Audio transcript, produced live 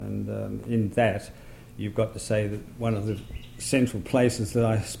in that, you've got to say that one of the central places that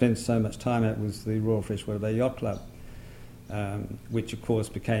I spent so much time at was the Royal Freshwater Bay Yacht Club, which of course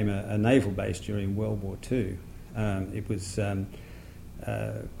became a naval base during World War II. It was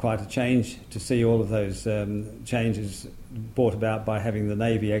quite a change to see all of those changes brought about by having the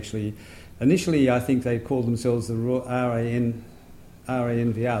Navy actually. Initially, I think they called themselves the RANVR,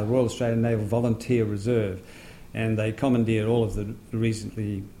 the Royal Australian Naval Volunteer Reserve, and they commandeered all of the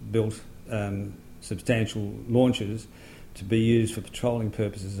recently built substantial launches to be used for patrolling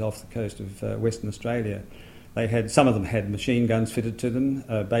purposes off the coast of Western Australia. They had, some of them had machine guns fitted to them.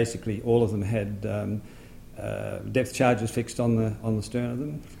 Basically, all of them had depth charges fixed on the stern of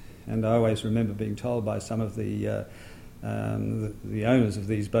them. And I always remember being told by some of the owners of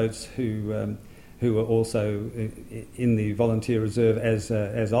these boats who were also in the volunteer reserve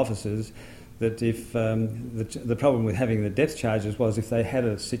as officers, that if the problem with having the depth charges was if they had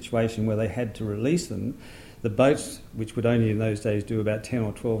a situation where they had to release them, the boats, which would only in those days do about 10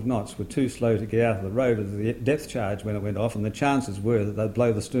 or 12 knots, were too slow to get out of the road of the depth charge when it went off, and the chances were that they'd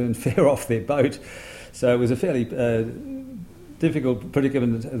blow the stern fair off their boat. So it was a fairly difficult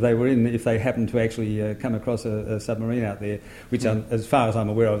predicament they were in if they happened to actually come across a submarine out there, which, as far as I'm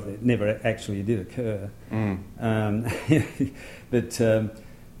aware of, it never actually did occur. But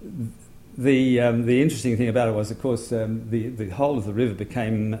the interesting thing about it was, of course, the whole of the river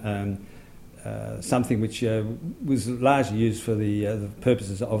became something which was largely used for the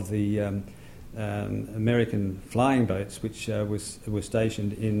purposes of the American flying boats, which were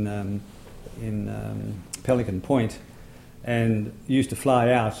stationed in Pelican Point, and used to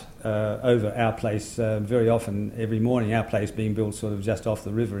fly out over our place very often every morning. Our place being built sort of just off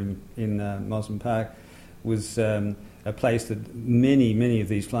the river in Mosman Park was a place that many of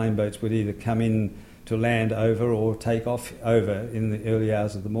these flying boats would either come in to land over or take off over in the early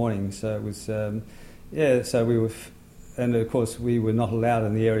hours of the morning. So it was, so we were, and of course we were not allowed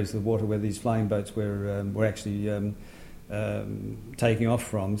in the areas of the water where these flying boats were actually taking off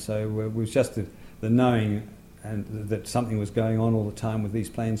from. So it was just the knowing and that something was going on all the time with these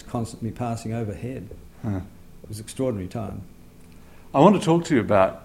planes constantly passing overhead. It was an extraordinary time. I want to talk to you about